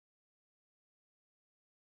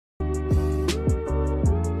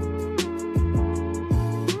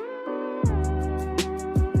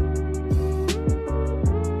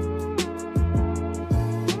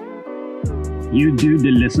You do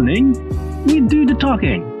the listening, we do the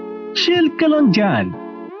talking. Chill ka lang dyan.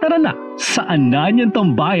 Tara na, saan na niyang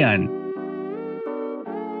tambayan?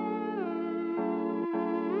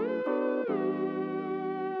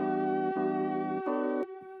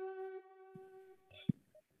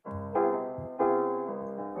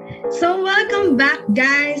 So, welcome back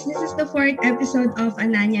guys! This is the 4th episode of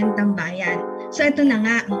Ananyang Tambayan. So, ito na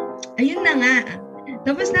nga. Ayun na nga.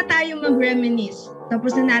 Tapos na tayo mag-reminisce.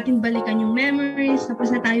 Tapos na natin balikan yung memories. Tapos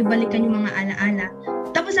na tayo balikan yung mga alaala.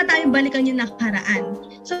 Tapos na tayo balikan yung nakaraan.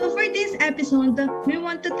 So, for this episode, we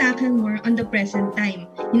want to tackle more on the present time.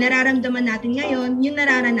 Yung nararamdaman natin ngayon, yung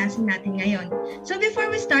nararanasan natin ngayon. So, before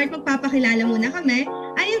we start, magpapakilala muna kami.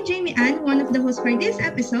 I am Jamie Ann, one of the hosts for this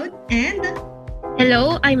episode. And...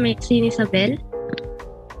 Hello, I'm Maxine Isabel.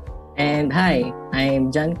 And hi, I'm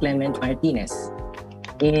John Clement Martinez.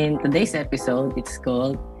 In today's episode, it's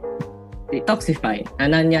called Detoxify,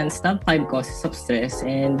 Ananyan's top 5 causes of stress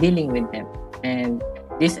and dealing with them. And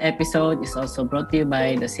this episode is also brought to you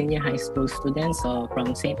by the senior high school students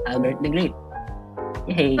from St. Albert the Great.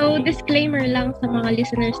 Yay! So, disclaimer lang sa mga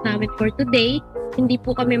listeners namin for today, hindi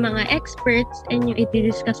po kami mga experts and yung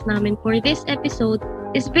i-discuss namin for this episode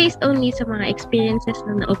is based only sa mga experiences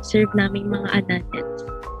na na-observe naming mga Ananyans.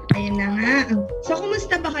 Ayun na nga. So,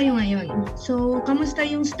 kumusta ba kayo ngayon? So, kamusta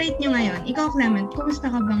yung state nyo ngayon? Ikaw, Clement,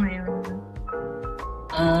 kumusta ka ba ngayon?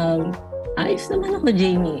 Ayos naman ako,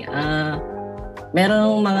 Jamie.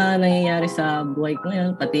 Merong mga nangyayari sa buhay ko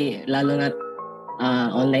ngayon, pati lalo na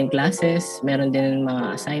online classes. Meron din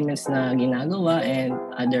mga assignments na ginagawa and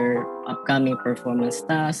other upcoming performance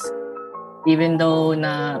tasks. Even though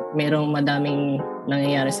na merong madaming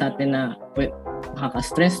nangyayari sa atin na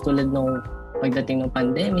nakaka-stress tulad nung pagdating ng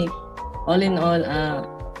pandemic, all in all,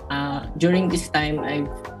 during this time,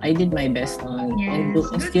 I did my best on and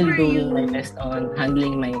still doing my best on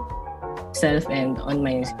handling myself and on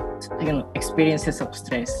my experiences of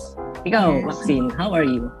stress. Ikaw, Maxine, how are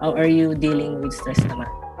you? How are you dealing with stress naman?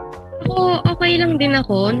 Ako, okay lang din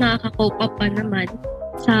ako. Nakaka-cope up pa naman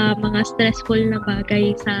sa mga stressful na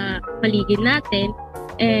bagay sa paligid natin.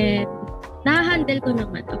 And na-handle ko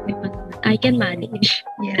naman. Okay pa naman. I can manage.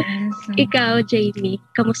 Yes. Ikaw, Jamie,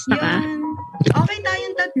 kamusta ka? Okay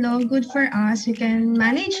tayong tatlo. Good for us. We can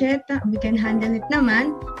manage it. We can handle it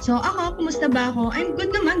naman. So ako, kumusta ba ako? I'm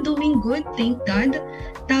good naman. Doing good. Thank God.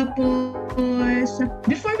 Tapos,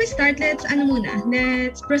 before we start, let's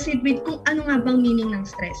proceed with kung ano nga bang meaning ng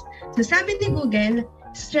stress. So sabi ni Google,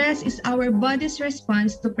 stress is our body's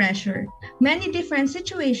response to pressure. Many different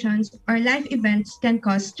situations or life events can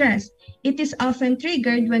cause stress. It is often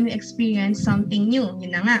triggered when we experience something new.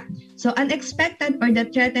 Yun na nga. So, unexpected or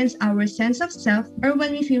that threatens our sense of self or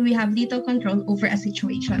when we feel we have little control over a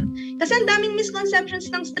situation. Kasi ang daming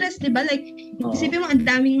misconceptions ng stress, di ba? Like, isipin mo, ang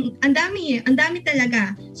dami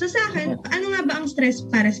talaga. So, sa akin, ano nga ba ang stress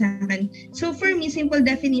para sa akin? So, for me, simple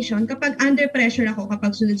definition, kapag under pressure ako,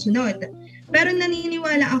 kapag sunod-sunod, pero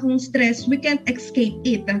naniniwala akong stress, we can't escape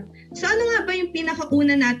it. So ano nga ba yung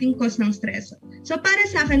pinakauna nating cause ng stress? So para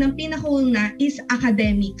sa akin, ang pinakauna is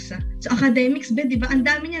academics. So academics, di ba? Ang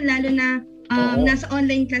dami niyan, lalo na nasa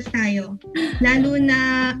online class tayo. Lalo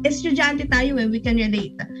na estudyante tayo, we can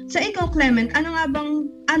relate. So ikaw, Clement, anong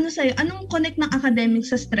connect ng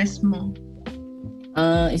academics sa stress mo?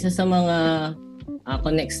 Isa sa mga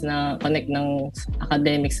connect ng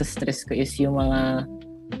academics sa stress ko is yung mga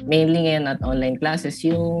mainly ngayon at online classes,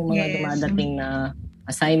 yung mga dumadating na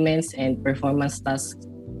assignments and performance tasks.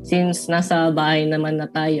 Since nasa bahay naman na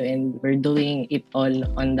tayo and we're doing it all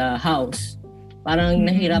on the house, parang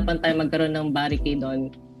nahirapan tayo magkaroon ng barricade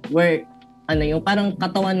on work. Yung parang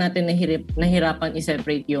katawan natin nahirapan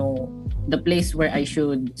i-separate yung the place where I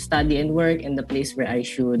should study and work and the place where I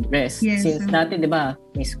should rest. Yes. Since dati, di ba,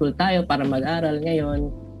 may school tayo para mag-aral. Ngayon,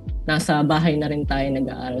 nasa bahay na rin tayo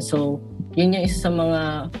nag-aaral. So, yun yung isa sa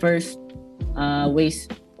mga first ways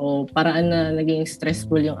o paraan na naging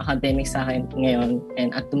stressful yung academic sa akin ngayon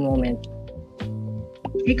and at the moment.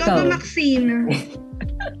 Ikaw ba, Maxine?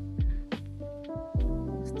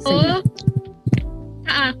 Sa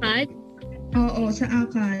ACAD? Oo, sa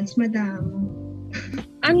ACADS, madam.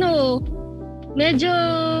 Medyo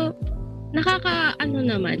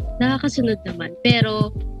nakakasunod naman.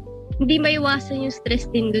 Pero, hindi maiwasan yung stress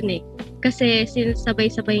din dun eh. Kasi since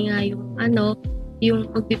sabay-sabay nga yung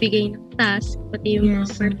pagbibigay ng task, pati yung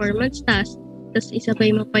performance task, tapos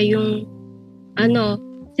isabay mo pa yung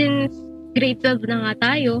since grade 12 na nga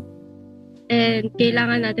tayo, and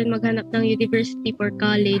kailangan natin maghanap ng university for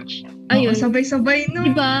college. Ayun. Sabay-sabay, no?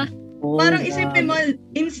 Diba? Parang isipin mo,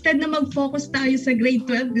 instead na mag-focus tayo sa grade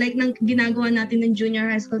 12, like nang ginagawa natin ng junior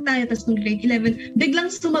high school tayo, tapos ng grade 11, biglang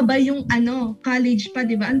sumabay yung college pa,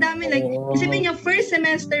 di ba? Ang dami, like, isipin nyo, first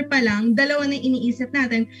semester pa lang, dalawa na iniisip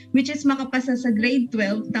natin, which is makapasa sa grade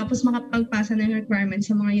 12, tapos makapagpasa ng requirements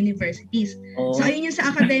sa mga universities. So, ayun yung sa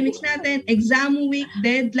academics natin, exam week,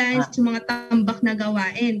 deadlines, yung mga tambak na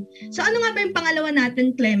gawain. So, ano nga ba yung pangalawa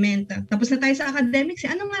natin, Clement? Tapos na tayo sa academics,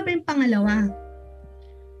 ano nga ba yung pangalawa?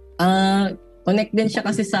 Connect din siya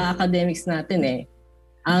kasi sa academics natin eh.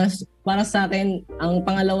 Para sa akin, ang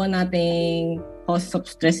pangalawa nating cause of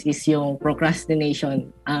stress is yung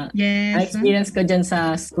procrastination. Yes. Ang experience ko dyan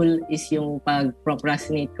sa school is yung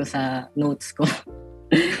pag-procrastinate ko sa notes ko.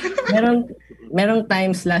 merong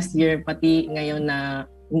times last year, pati ngayon na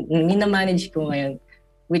minamanage ko ngayon,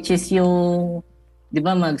 which is yung, di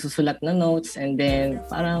ba, magsusulat na notes and then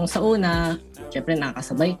parang sa una, syempre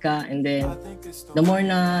nakakasabay ka and then the more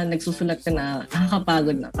na nagsusulat ka na,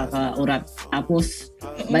 nakakapagod, nakakaurat. Tapos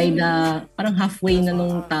by the parang halfway na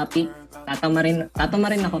nung topic, tatama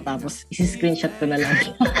rin ako tapos isi-screenshot ko na lang.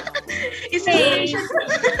 Isi-screenshot.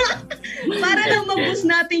 Para lang mag-boost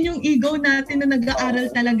natin yung ego natin na nag-aaral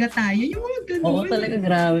talaga tayo. Yung mga ganun. Oo, talaga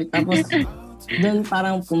grabe. Tapos doon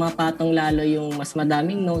parang pumapatong lalo yung mas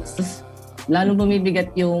madaming notes. Tapos lalong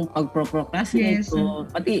bumibigat yung pag-procrastinate ko.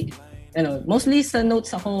 Pati, mostly sa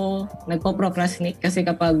notes ako nagpo-procrastinate kasi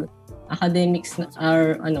kapag academics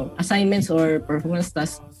or assignments or performance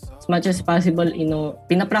tasks, as much as possible,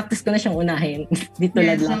 pinapractice ko na siyang unahin. Dito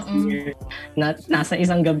last year. Nasa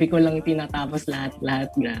isang gabi ko lang tinatapos lahat.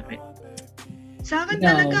 Grabe. Sa akin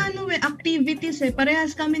talaga, activities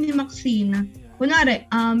Parehas kami ni Maxine. Kunwari,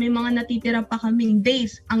 may mga natitira pa kaming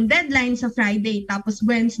days. Ang deadline sa Friday, tapos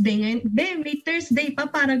Wednesday ngayon. May Thursday pa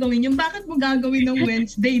para gawin yung bakit mo gagawin ng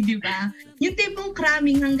Wednesday, di ba? Yung tipong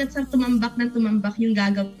cramming hanggat sa tumambak yung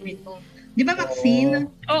gagawin mo. Di ba, Maxine?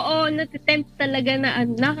 Oo, natitempt talaga na,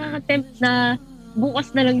 nakaka-tempt na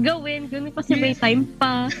bukas na lang gawin. Ganun kasi may time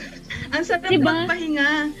pa. Ang sarap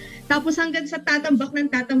magpahinga. Tapos hanggang sa tatambak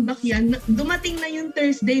yan, dumating na yung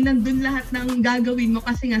Thursday, nandun lahat ng gagawin mo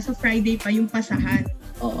kasi nga sa Friday pa yung pasahan.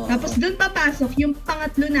 Tapos dun papasok yung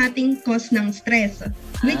pangatlo nating cause ng stress.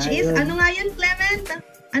 Which is, ano nga yun, Clement?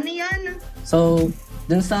 Ano yan? So,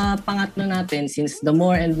 dun sa pangatlo natin, since the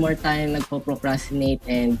more and more tayo nagpo-procrastinate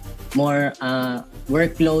and more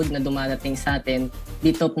workload na dumadating sa atin,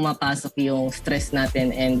 dito pumapasok yung stress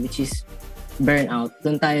natin and which is burnout.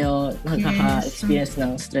 Doon tayo nakaka-experience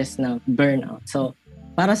ng stress ng burnout. So,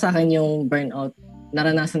 para sa akin yung burnout,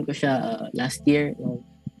 naranasan ko siya last year.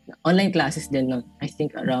 Online classes din, I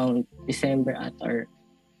think around December or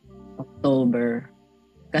October.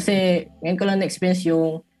 Kasi ngayon ko lang na-experience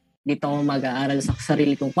yung dito ako mag-aaral sa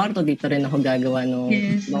sarili kong kwarto. Dito rin ako gagawa ng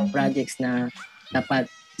projects na dapat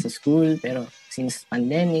sa school. Pero since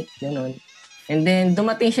pandemic, gano'n. And then,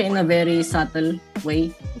 dumating siya in a very subtle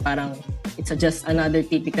way. Parang, it's just another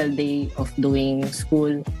typical day of doing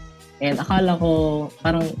school. And akala ko,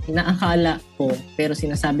 parang inaakala ko, pero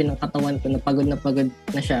sinasabi ng katawan ko na pagod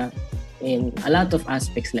na siya in a lot of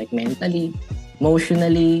aspects like mentally,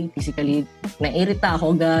 emotionally, physically. Nairita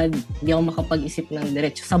ako agad. Hindi ako makapag-isip ng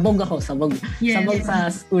diretso. Sabog sa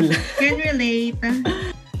school. Can relate.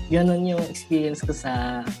 Ganon yung experience ko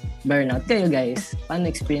sa burnout. Kayo guys, paano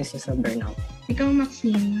experience niyo sa burnout? Ikaw,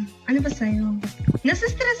 Maxine, ano ba sa'yo?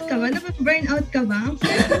 Nasa-stress ka ba? Napa-burnout ka ba?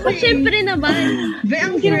 Siyempre naman.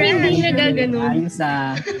 Ang hindi na gaganon. Ayun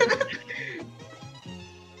sa...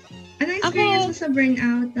 Ano experience mo sa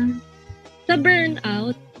burnout? Sa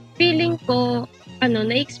burnout, feeling ko,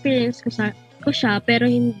 na-experience ko siya, pero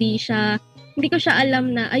hindi ko siya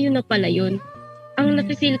alam na ayun na pala yun. Ang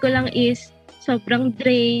nafe-feel ko lang is sobrang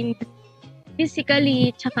drained,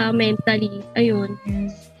 physically, tsaka mentally. Ayun.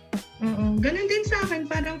 Yes. Oo. Ganun din sa akin.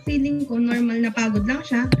 Parang feeling ko normal na pagod lang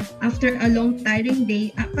siya after a long tiring day.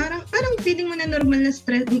 Parang feeling mo na normal na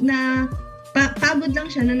stress, na pagod lang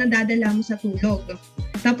siya na nadadala mo sa tulog.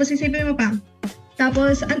 Tapos isipin mo pa,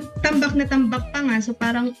 tapos tambak na tambak pa nga. So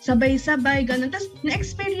parang sabay-sabay, ganun. Tapos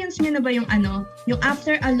na-experience niyo na ba yung yung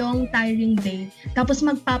after a long tiring day, tapos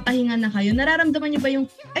magpapahinga na kayo? Nararamdaman niyo ba yung,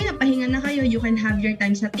 napahinga na kayo, you can have your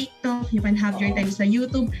time sa TikTok, you can have your time sa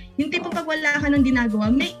YouTube. Yung tipo pag wala ka ng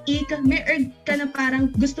ginagawa, may urge ka na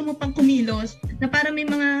parang gusto mo pang kumilos, na parang may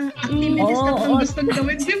mga activities ka pang gustong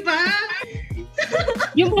gawin, di ba?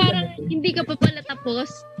 Yung parang hindi ka pa pala tapos,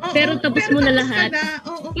 pero tapos mo na lahat.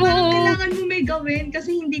 Parang kailangan mo may gawin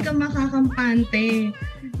kasi hindi ka makakampante.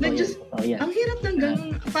 Ang hirap ng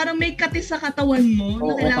ganun. Parang may katis sa katawan mo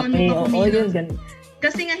na kailangan mo pa kumilos.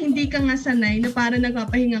 Kasi nga hindi ka nga sanay na para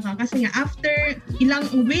nagpapahinga ka. Kasi nga after ilang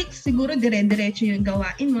weeks, siguro dire-diretso yung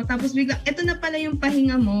gawain mo. Tapos bigla, eto na pala yung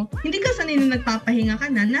pahinga mo. Hindi ka sanay na nagpapahinga ka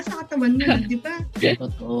na. Nasa katawan mo na, di ba?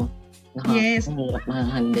 Totoo. Yes. Hirap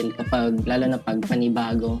ma-handle kapag, lalo na pag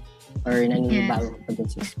panibago or naninibago kapag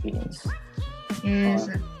sa experience.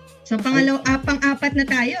 Yes. So, pang-apat na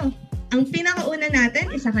tayo. Ang pinakauna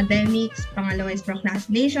natin is academics, pangalawa is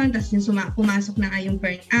procrastination, tapos yung pumasok na nga yung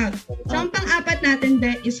burnout. So, ang pang-apat natin,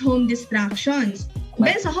 Be, is home distractions.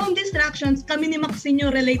 Be, sa home distractions, kami ni Maxine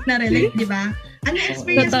yung relate, di ba? Ano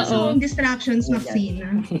experience mo sa home distractions, Maxine?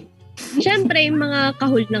 Siyempre, yung mga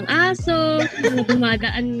kahul ng aso, mga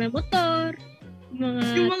dumadaan na motor,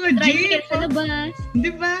 yung mga tricycle sa labas.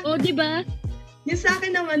 Di ba? O, di ba? Yung sa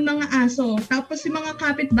akin naman, mga aso. Tapos yung mga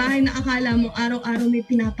kapitbahay na akala mo araw-araw may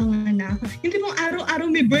pinapanganak. Hindi mo araw-araw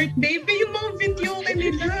may birthday. Yung mga video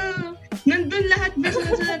nila. Nandun lahat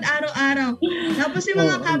sunod-sunod araw-araw. Tapos yung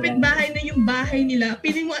mga kapitbahay na yung bahay nila,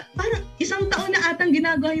 piling mo, parang isang taon na atang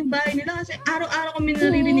ginagawa yung bahay nila kasi araw-araw kami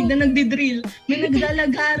naririnig na nagdi-drill. May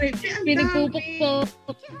naglalagari. Pinagpupukpok.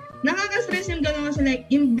 Nakaka-stress yung gano'n kasi like,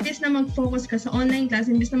 imbis na mag-focus ka sa online class,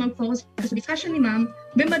 imbis na mag-focus ka sa discussion ni ma'am,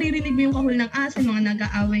 may maririnig mo yung kahul ng aso, mga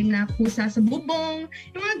nag-aaway na pusa sa bubong,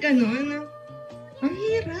 yung mga gano'n. Ang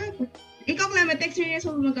hirap. Ikaw, Clement, experience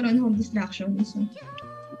mo magkaroon home distractions?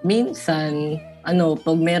 Minsan,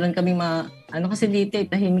 pag meron kami kasi dito,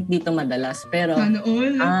 tahimik dito madalas. Pero, Can't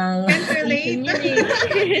relate.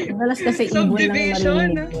 madalas kasi ibon lang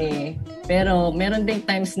marinig eh. Pero, meron ding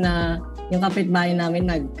times na yung kapitbahay namin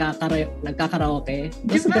nagkakaraoke.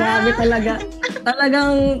 Tapos grabe talaga.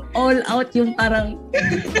 Talagang all out yung parang,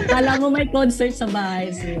 kala mo may concert sa bahay.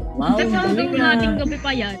 So, wow, galing na. Nating gabi pa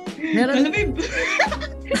yan. Meron,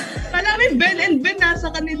 Alam mo, Ben and Ben nasa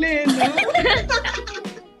kanila eh, no?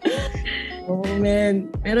 Oh man.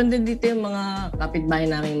 Meron din dito yung mga kapitbahay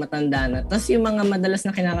namin matanda na. Tapos yung mga madalas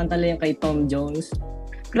na kinakanta lang yung kay Tom Jones.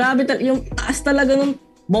 Grabe yung taas talaga ng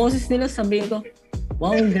boses nila. Sabihin ko,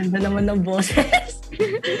 wow, ang ganda naman ng boses.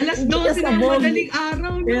 Alas 12 ng madaling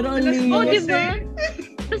araw. No? Pero alas 12. Diba?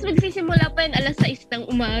 Tapos magsisimula pa yun alas 6 ng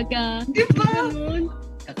umaga. Diba?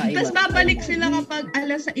 Kakaiba. Tapos babalik sila kapag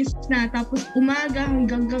alas 6 na, tapos umaga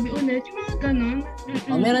hanggang gabi ulit. Yung mga ganon.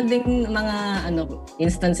 Meron ding mga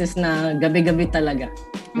instances na gabi-gabi talaga.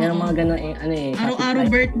 Meron mga ganon araw-araw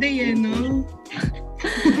birthday no?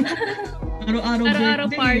 Araw-araw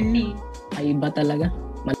birthday. party. Kaiba talaga.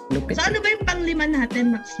 Malupit. So ano ba yung panglima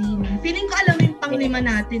natin, Maxine? Feeling ko alam mo yung panglima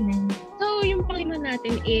natin eh. So, yung panglima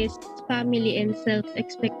natin is family and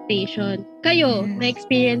self-expectation. Kayo,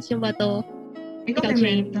 na-experience nyo ba to? Ikaw,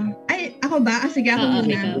 Clementa. Ay, ako ba? Sige, ako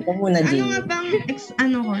muna. Ikaw muna, Jane. Ano nga bang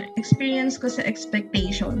experience ko sa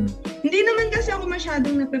expectation? Hindi naman kasi ako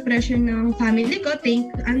masyadong nape-pressure ng family ko.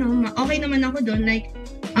 Okay naman ako doon. Like,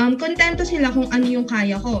 kontento sila kung ano yung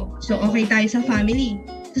kaya ko. So, okay tayo sa family.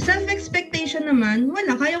 Sa self-expectation naman,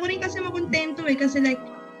 wala. Kaya ko rin kasi makontento eh. Kasi like,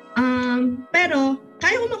 pero,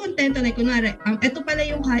 kaya ko makontento. Like, kunwari, ito pala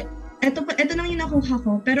yung ito lang yung nakuha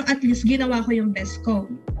ko, pero at least ginawa ko yung best ko.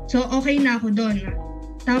 So, okay na ako doon.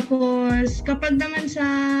 Tapos, kapag naman sa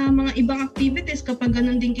mga ibang activities, kapag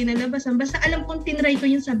ganun din kinalabasan, basta alam kong tinry ko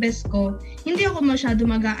yun sa best ko, hindi ako masyado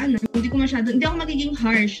hindi ako magiging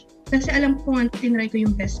harsh. Kasi alam ko nga tinry ko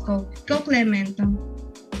yung best ko. Ikaw, Clement.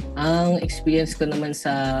 Ang experience ko naman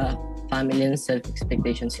sa family and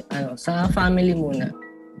self-expectations, sa family muna,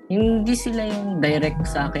 hindi sila yung direct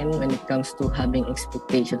sa akin when it comes to having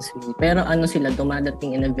expectations with me. Pero sila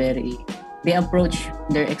dumadating in a they approach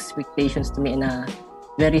their expectations to me in a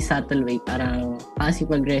very subtle way. Parang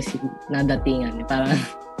passive-aggressive na datingan. Parang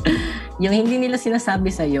yung hindi nila sinasabi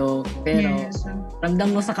sa'yo, pero ramdam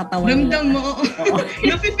mo sa katawan nila. Ramdam mo, oo.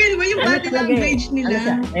 Napipil mo yung body language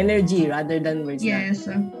nila. Energy rather than words. Yes.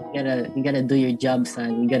 You gotta do your job,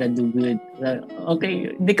 son. You gotta do good.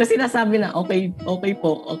 Okay. Hindi ko sinasabi na, okay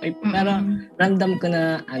po. Pero ramdam ko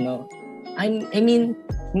na, I mean,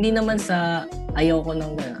 hindi naman sa ayoko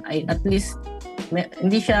ng at least,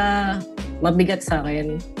 hindi siya mabigat sa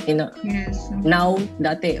akin. Yes. Now,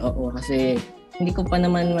 dati, kasi hindi ko pa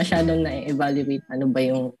naman masyadong na-evaluate ano ba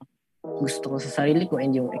yung gusto ko sa sarili ko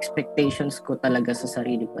and yung expectations ko talaga sa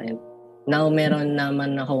sarili ko. And now, meron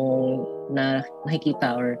naman akong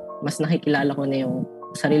nakikita or mas nakikilala ko na yung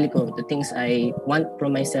sarili ko, the things I want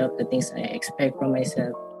from myself, the things I expect from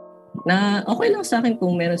myself. Na okay lang sa akin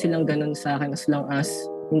kung meron silang ganun sa akin as long as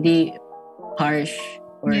hindi harsh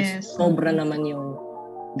or sobra naman yung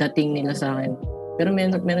dating nila sa akin. Pero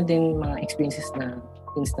meron din mga instances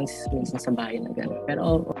minsan sa bahay na gano'n.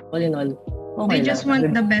 Pero all in all, okay They just want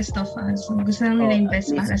the best of us. Gusto lang nila yung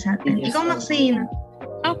best para sa atin. Ikaw, Maxine.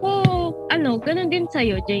 Ako, ganun din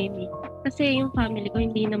sa'yo, Jamie. Kasi yung family ko,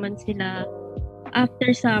 hindi naman sila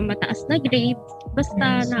after sa mataas na grades,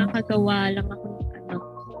 basta nakakagawa lang ako ng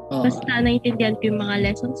basta naiintindihan ko yung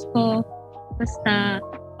mga lessons ko, basta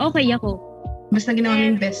okay ako. Basta ginawa mo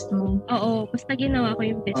yung best mo. Oo, basta ginawa ko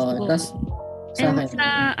yung best ko. Tas, And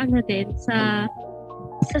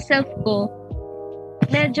sa self ko,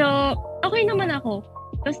 medyo okay naman ako.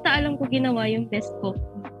 Basta alam ko ginawa yung best ko.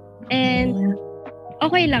 And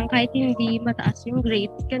okay lang kahit hindi mataas yung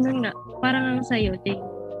grades. Ganun nga. Parang ang sa'yo, Jane.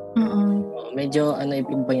 Medyo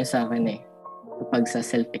iba niya sa akin kapag sa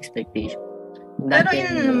self-expectation. Pero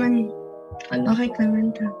yun na naman. Okay,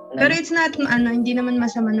 Clement. Pero it's not, hindi naman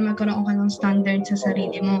masama na magkaroon ka ng standard sa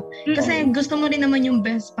sarili mo. Kasi gusto mo rin naman yung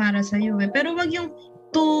best para sa'yo eh. Pero wag yung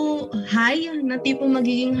too high na tipong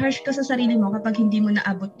magiging harsh ka sa sarili mo kapag hindi mo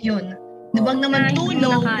naabot yun. Wag naman too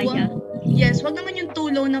low. Yes, wag naman yung too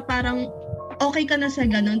low na parang okay ka na sa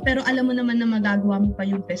ganun, pero alam mo naman na magagawa mo pa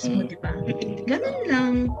yung best mo, di ba? Ganun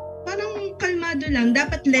lang. Parang kalmado lang.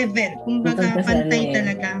 Dapat level. Kumbaga, pantay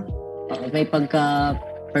talaga. May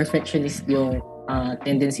pagka-perfectionist yung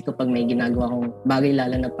tendency ko pag may ginagawa kong bagay,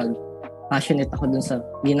 lalo na pag passionate ako dun sa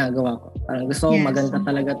ginagawa ko. Parang gusto ko maganda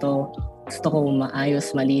talaga to. Gusto ko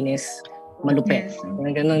maayos, malinis, malupit.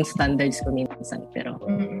 Ganun standards ko minsan. Pero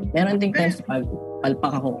meron ding times pag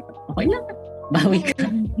palpak ako, okay lang. Bawi ka.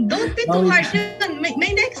 Don't be too harsh yun.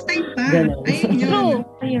 May next time pa. Ayun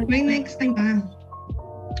yun. May next time pa.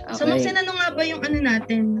 Okay. So, magsinano nga ba yung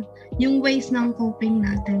natin? Yung ways ng coping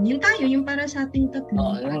natin? Yung para sa ating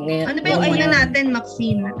tatlo. Ano ba yung una natin,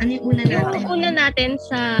 Maxine? Ano yung una natin? Yung una natin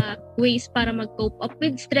sa ways para mag-cope up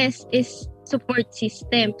with stress is support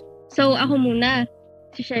system. So, ako muna.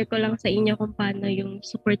 share ko lang sa inyo kung paano yung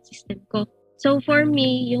support system ko. So for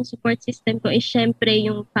me, yung support system ko is syempre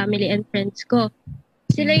yung family and friends ko.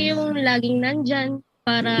 Sila yung laging nandyan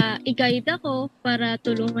para i-guide ako, para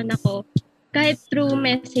tulungan ako. Kahit through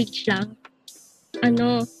message lang.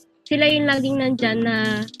 Sila yung laging nandyan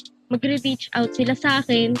na magre-reach out sila sa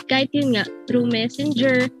akin, kahit yun nga, through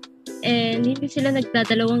messenger. And hindi sila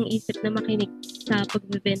nagdadalawang isip na makinig sa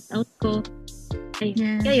pag-vent out ko. Ay,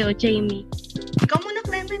 yes. Kayo, Jamie. Ikaw muna,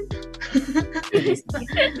 Clement.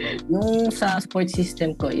 Yung sa support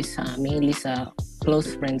system ko is mainly sa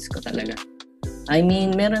close friends ko talaga. I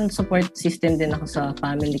mean, meron support system din ako sa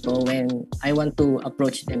family ko when I want to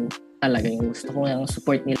approach them talaga. Yung gusto ko yung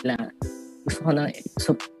support nila. Gusto ko na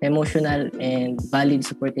emotional and valid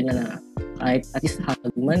support nila na kahit at least hug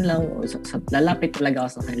man lang o lalapit talaga ako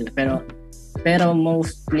sa kanila. Pero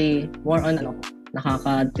mostly, more on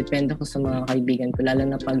nakaka-depend ako sa mga kaibigan ko, lalo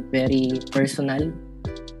na pag very personal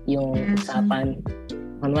yung usapan.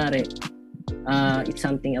 Kunwari, it's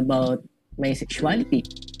something about my sexuality.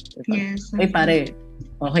 Diba? Yes. Ay pare,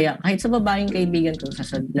 okay, kahit sa babaeng kaibigan ko,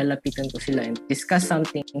 lalapitan ko sila and discuss some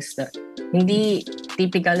things that hindi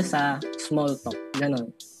typical sa small talk.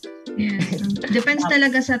 Ganon. Yes. Depends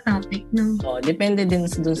talaga sa topic, no? Depende din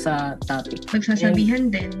dun sa topic.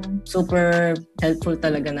 Pagsasabihan din. Super helpful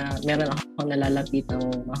talaga na meron akong nalalapit ng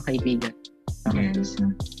mga kaibigan. Yes.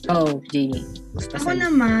 So, Jamie. Ako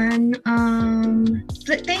naman,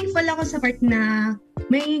 thankful ako sa part na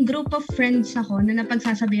may group of friends ako na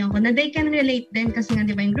napagsasabihan ko na they can relate din kasi nga,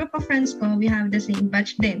 di ba, yung group of friends ko, we have the same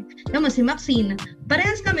batch din. Tama, si Maxine,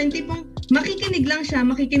 parehas kami, tipong makikinig lang siya,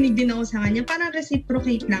 makikinig din ako sa kanya, parang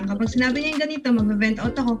reciprocate lang. Kapag sinabi niya yung ganito, mag-vent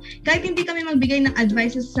out ako, kahit hindi kami magbigay ng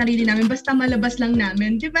advice sa sarili namin, basta malabas lang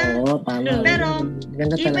namin, di ba? Oo, tama. Pero,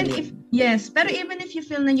 even if you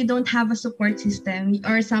feel na you don't have a support system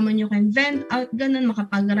or someone you can vent out, ganun,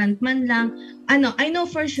 makapag-rant man lang, I know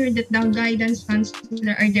for sure that the guidance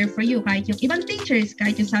counselor are there for you. Kahit yung ibang teachers,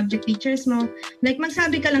 kahit yung subject teachers mo, like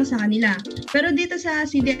magsabi ka lang sa kanila. Pero dito sa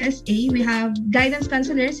CDSA, we have guidance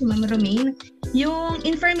counselor, si Ma'am Romaine. Yung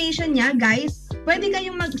information niya, guys, pwede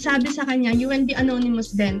kayong magsabi sa kanya, you can be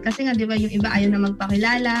anonymous din. Kasi nga, di ba, yung iba ayaw na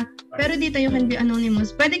magpakilala. Pero dito, you can be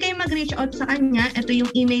anonymous. Pwede kayong mag-reach out sa kanya. Ito yung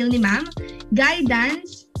email ni Ma'am.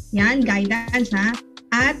 Guidance, yan, guidance ha,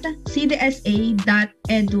 at cdsa.edu.ph.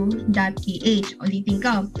 Ulitin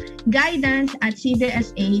ko,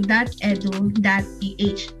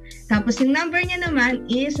 guidance@cdsa.edu.ph. Tapos yung number niya naman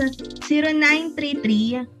is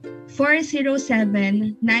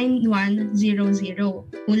 0933-407-9100.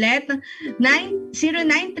 Ulit,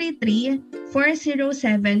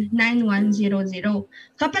 0933-407-9100.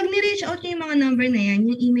 Kapag ni-reach out niyo yung mga number na yan,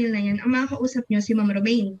 yung email na yan, ang makakausap niyo si Ma'am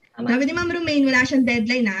Romaine. Sabi ni Ma'am Romaine, wala siyang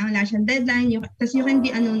deadline wala siyang deadline, tapos you can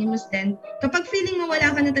be anonymous din. Kapag feeling mo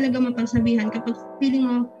wala ka na talaga mapagsabihan, kapag feeling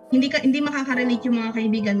mo hindi makakarelate yung mga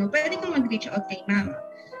kaibigan mo, pwede kang mag-reach out kay Ma'am.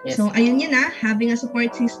 Yes. So, ayun yun having a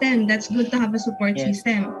support system. That's good to have a support Yes.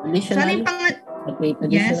 system. Additional, Sana yung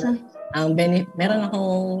yes. Yes. Meron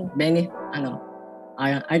akong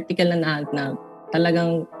article na nahanap na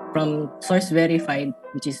talagang from source verified,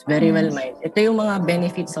 which is very well mined. Ito yung mga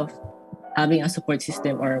benefits of having a support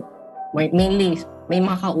system, or mainly may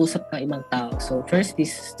makausap ng ibang tao. So first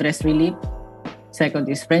is stress relief, second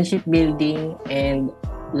is friendship building, and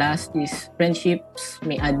last is friendships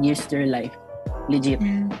may add years to your life. Legit.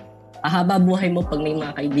 Ahaba buhay mo pag may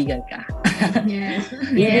mga kaibigan ka. Yes.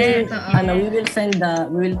 We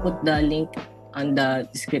will put the link on the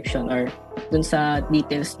description or dun sa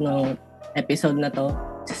details ng episode na to,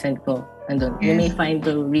 send ko. Andun. You may find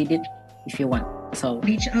to read it if you want. So,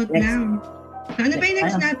 reach out now. So, ano ba yung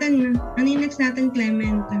next natin? Ano yung next natin,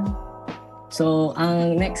 Clement? So,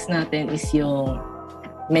 ang next natin is yung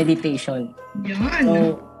meditation. Yan.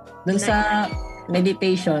 So, dun sa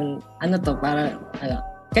meditation,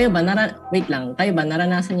 kayo ba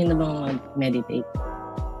naranasan niyo na bang mag-meditate?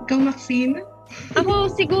 Ikaw, Maxine? Ako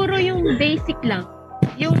siguro yung basic lang.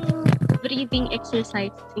 Yung breathing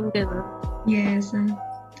exercise, yung gano'n. Yes.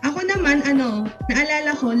 Ako naman,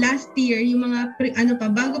 naalala ko, last year, yung mga,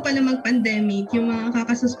 bago pala mag-pandemic, yung mga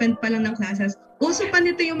kakasuspend pa lang ng classes, uso pa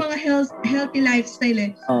nito yung mga healthy lifestyle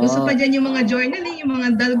eh. Uso pa dyan yung mga journaling, yung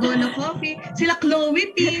mga dalgona coffee, sila Chloe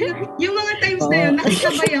Ting. Yung mga times na yun,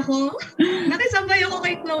 nakisabay ako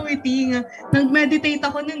kay Chloe Ting. Nag-meditate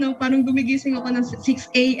ako nun, parang gumigising ako ng 6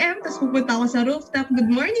 a.m. Tapos pupunta ako sa rooftop, good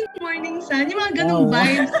morning sun. Yung mga ganong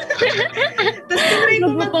vibes. Tapos tinry ko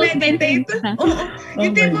mag-meditate. Oo.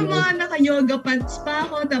 Yung tipo mga naka-yoga pants pa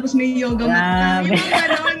ako, tapos may yoga mat pa. Yung mga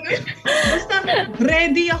ganon. Basta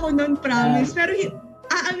ready ako nun, promise. Pero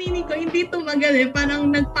aaminin ko, hindi tumagal eh. Parang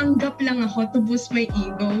nagpanggap lang ako to boost my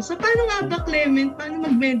ego. So, paano nga ba, Clement? Paano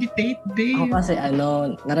mag-meditate, babe? Ako kasi,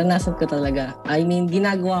 naranasan ko talaga. I mean,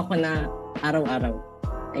 ginagawa ko na araw-araw.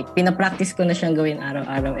 Like, pinapractice ko na siyang gawin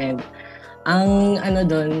araw-araw. And,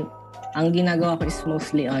 ang ginagawa ko is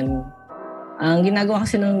mostly ang ginagawa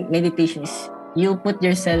kasi ng meditation is, you put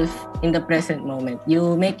yourself in the present moment.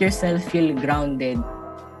 You make yourself feel grounded.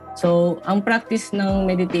 So, ang practice ng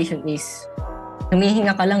meditation is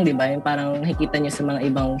humihinga ka lang, di ba? Yung parang nakikita nyo sa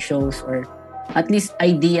mga ibang shows or at least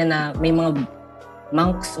idea na may mga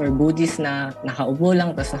monks or Buddhists na nakaupo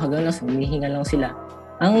lang tapos nakagano, humihinga lang sila.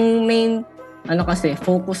 Ang main kasi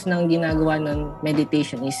focus ng ginagawa ng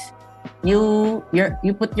meditation is you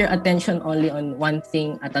put your attention only on one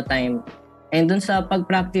thing at a time. And dun sa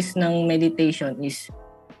pag-practice ng meditation is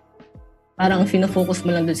parang fino-focus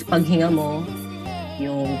mo lang dun sa paghinga mo,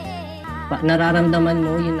 yung nararamdaman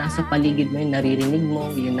mo, yung nasa paligid mo, yung naririnig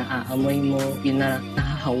mo, yung naaamoy mo, yung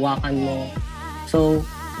nahahawakan mo. So,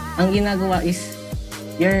 ang ginagawa is,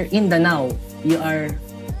 you're in the now. You are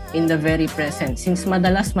in the very present. Since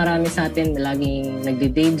madalas marami sa atin laging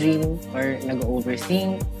nagde-daydream or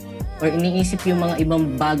nag-overthink or iniisip yung mga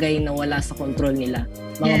ibang bagay na wala sa control nila.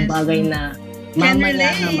 Mga bagay na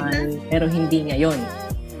mamaya naman, pero hindi ngayon.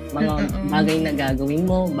 Mga bagay na gagawin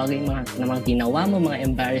mo, bagay na mga ginawa mo, mga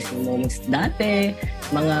embarrassing moments dati,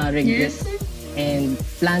 mga regrets and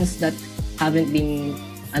plans that haven't been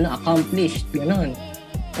accomplished, gano'n.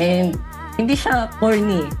 And hindi siya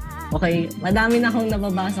corny. Okay, madami na akong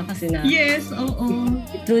nababasa kasi na it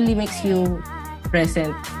truly makes you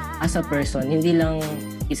present as a person. Hindi lang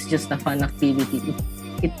it's just a fun activity.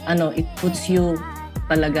 It puts you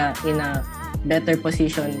talaga in a better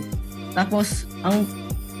position. Tapos ang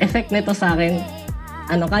effect nito sa akin,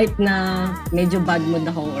 kahit na medyo bad mood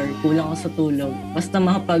ako or kulang ako sa tulog, basta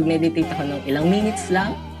makapag-meditate ako ng ilang minutes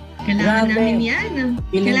lang. Kailangan namin yan.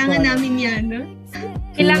 Kailangan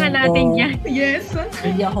natin yan. Yes.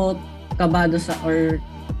 Hindi ako kabado or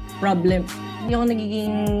problem. Hindi ako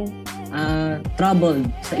nagiging troubled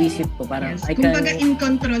sa isip ko. Parang kumbaga in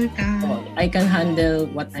control ka. I can handle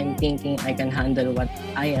what I'm thinking. I can handle what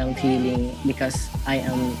I am feeling because I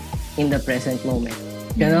am in the present moment.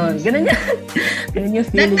 Ganon yan. Ganon yung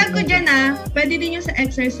feeling. Dagdag ko dyan pwede din yung sa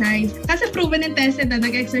exercise. Kasi proven and tested na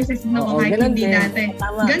nag-exercise din ako kahit hindi dati.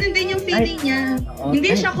 Ganon din yung feeling niya.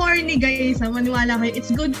 Hindi siya corny, guys. Maniwala kayo.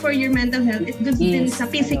 It's good for your mental health. It's good din sa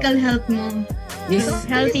physical health mo.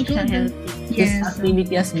 Healthy siya, healthy. This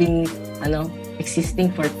activity has been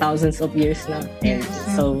existing for thousands of years na. And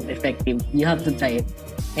so effective. You have to try it.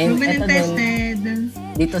 And proven and tested.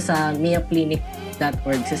 Dito sa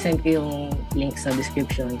miaclinic.org, sasend ko yung link sa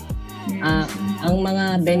description. Ang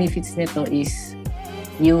mga benefits nito is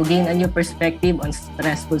you gain a new perspective on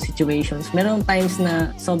stressful situations. Meron times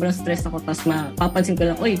na sobrang stress ako, tapos mapapansin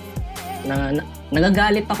ko lang, uy,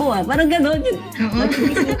 nagagalit ako Parang gano'n yun.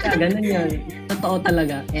 Gano'n yun. Totoo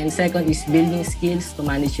talaga. And second is building skills to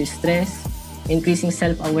manage your stress, increasing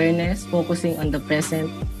self-awareness, focusing on the present,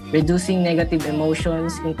 reducing negative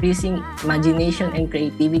emotions, increasing imagination and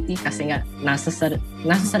creativity kasi nga nasa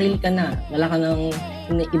sarili ka na, wala ka nang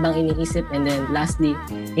ibang iniisip. And then lastly,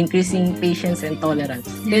 increasing patience and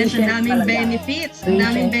tolerance. Yes, ang daming benefits. Ang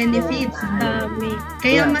daming benefits. Dami.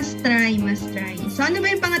 Kaya must try. So ano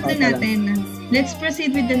ba yung pangatlo natin? Let's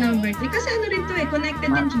proceed with the number 3. Kasi ano rin to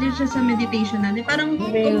connected din siya sa meditation natin. Parang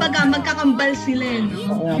kumbaga magkakambal sila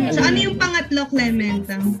no? So ano yung pangatlo, Clement?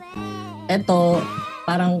 Ito,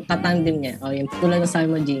 parang katandem niya. Yung tulad ng sabi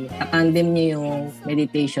mo, Jean, katandem niya yung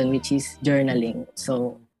meditation, which is journaling.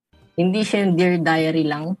 So, hindi siya yung dear diary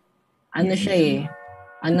lang. Ano siya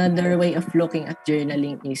another way of looking at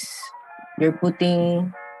journaling is you're putting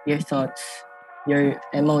your thoughts, your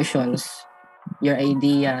emotions, your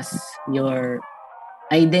ideas, your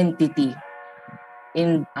identity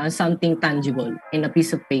in something tangible, in a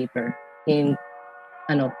piece of paper, in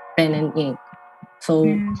pen and ink. So,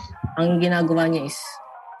 ang ginagawa niya is,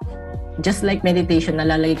 just like meditation,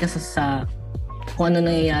 nalalagay ka sa kung ano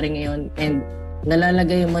nangyayari ngayon, and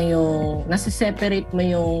nalalagay mo nasa-separate mo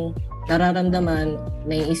yung nararamdaman,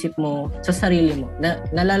 naiisip mo sa sarili mo.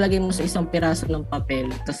 Nalalagay mo sa isang piraso ng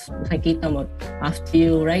papel, tapos nakikita mo, after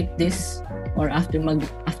you write this, or after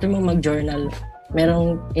mo mag-journal,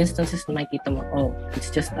 merong instances na makikita mo,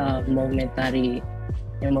 it's just a momentary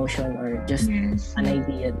emotion or just an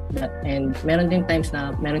idea. And meron din times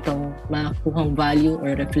na meron kang makukuhang value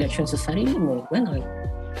or reflection sa sarili mo. Ganon.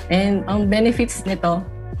 And ang benefits nito,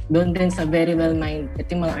 doon din sa Very Well Mind,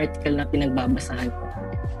 ito yung mga article na pinagbabasahan ko.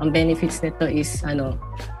 Ang benefits nito is,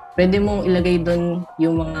 pwede mong ilagay doon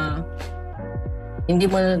yung mga hindi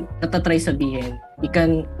mo natatry sabihin.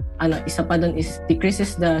 Isa pa doon is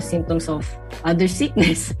decreases the symptoms of other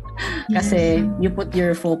sickness. Kasi you put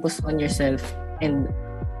your focus on yourself and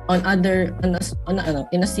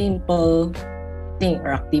in a simple thing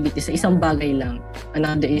or activity sa isang bagay lang.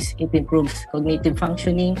 Another is it improves cognitive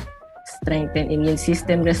functioning, strengthen immune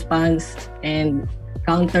system response, and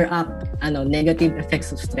counteract negative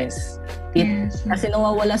effects of stress. Kasi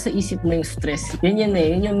nawawala sa isip mo yung stress. Yun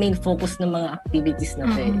yung main focus ng mga activities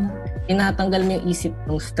natin. Tinatanggal mo yung isip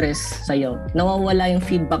ng stress sa'yo. Nawawala yung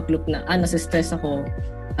feedback loop na, nasa-stress ako,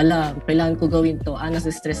 kailangan ko gawin to,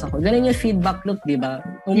 nasa-stress ako. Ganun yung feedback loop, di ba?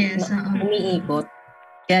 Umiikot.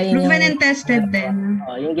 Kaya proven and tested din.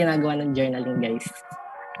 Yung ginagawa ng journaling, guys.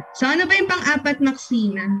 So, ano ba yung pang-apat,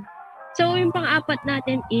 Maxina? So, yung pang-apat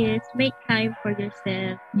natin is make time for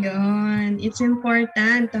yourself. Yun. It's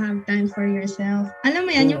important to have time for yourself. Alam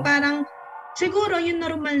mo yan, yung parang, siguro yung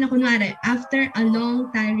normal na kunwari, after a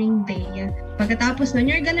long, tiring day, pagkatapos nun,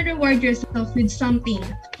 you're gonna reward yourself with something.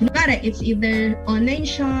 Kunwari, it's either online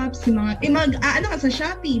shops, ano ka sa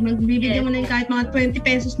Shopee, magbibigyan mo na yung kahit mga 20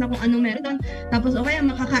 pesos na kung ano meron doon. Tapos, okay,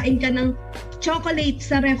 makakain ka ng chocolate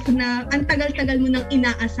sa ref na ang tagal-tagal mo nang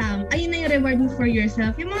inaasam. Ayun na yung reward mo for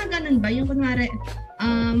yourself. Yung mga ganun ba? Yung kunwari,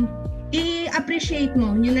 i-appreciate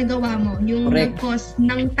mo yung nagawa mo, yung nag-cause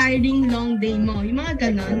ng tiring long day mo. Yung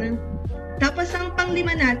mga ganun. Tapos ang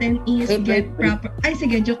panglima natin is get proper. Ay,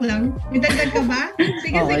 sige, joke lang. May dagdag ka ba?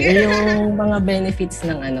 Sige. Yung mga benefits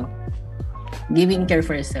ng giving care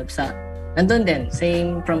for yourself nandun din,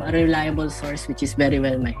 same from a reliable source which is Very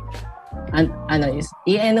Well Mind. Is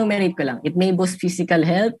i-enumerate ko lang. It may boost physical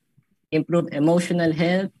health, improve emotional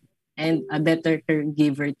health, and a better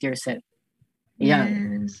caregiver to yourself.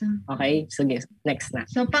 Yan. Yes. Okay, sige, next na.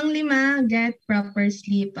 So, panglima, get proper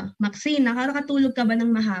sleep. Maxine, nakakatulog ka ba ng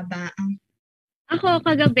mahaba? Ako,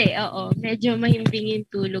 kagabi, oo. Medyo mahimbing yung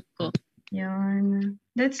tulog ko. Yan.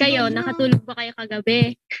 That's kayo, good, nakatulog ba kayo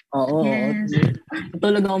kagabi? Oo. Yes.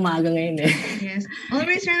 Natulog ako umaga ngayon Yes.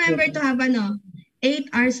 Always remember to have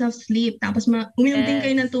 8 hours of sleep. Tapos uminom din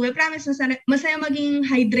kayo ng tubig. Promise, masaya maging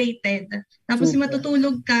hydrated. Tapos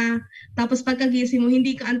matutulog ka. Tapos pagkagising mo,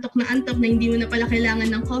 hindi ka antok na hindi mo na pala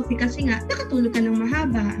kailangan ng coffee kasi nga, nakatulog ka ng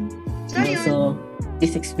mahaba. So, yun. So,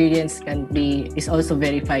 this experience is also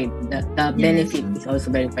verified. The benefit is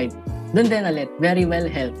also verified. Doon din ulit, very well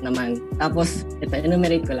health naman. Tapos, ito,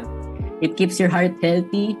 enumerate ko lang. It keeps your heart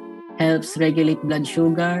healthy, helps regulate blood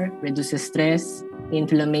sugar, reduces stress,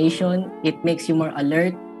 inflammation. It makes you more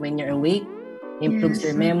alert when you're awake, improves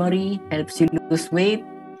your memory, helps you lose weight,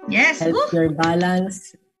 helps your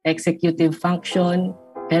balance, executive function,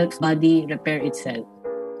 helps body repair itself.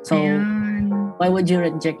 So, why would you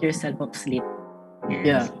reject yourself of sleep? Yes.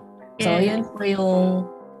 Yeah. So, yan po yung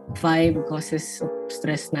 5 causes of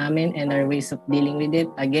stress namin and our ways of dealing with it.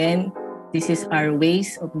 Again, this is our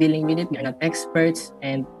ways of dealing with it. We are not experts,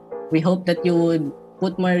 and we hope that you would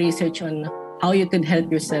put more research on how you could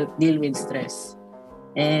help yourself deal with stress.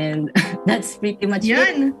 And that's pretty much it.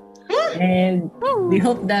 Yan! And we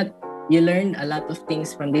hope that you learned a lot of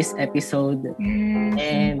things from this episode. Yes.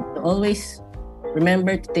 And to always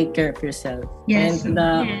remember to take care of yourself. Yes. And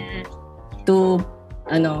Yes. to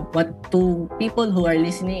people who are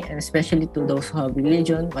listening, and especially to those who have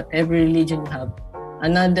religion, whatever religion you have,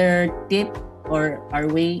 another tip or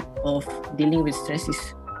our way of dealing with stress is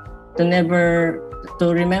to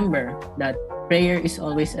remember that prayer is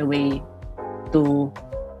always a way to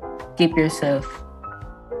keep yourself,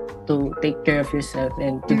 to take care of yourself,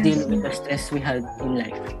 and to Yes. deal with the stress we had in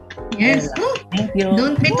life. Yes. Thank you.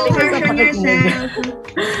 Don't be too harsh on yourself.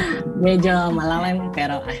 Medyo malalim,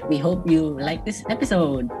 pero we hope you like this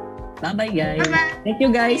episode. Bye-bye, guys. Bye-bye. Thank you,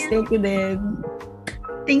 guys. Thank you, Deb.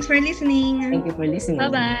 Thanks for listening. Thank you for listening.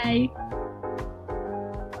 Bye-bye.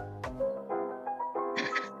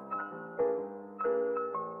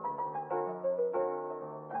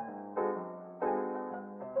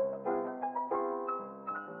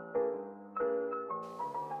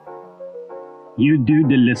 You do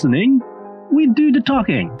the listening, we do the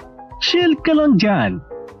talking. Chill ka lang dyan.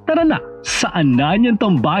 Tara na, saan na niyang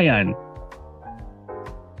tambayan?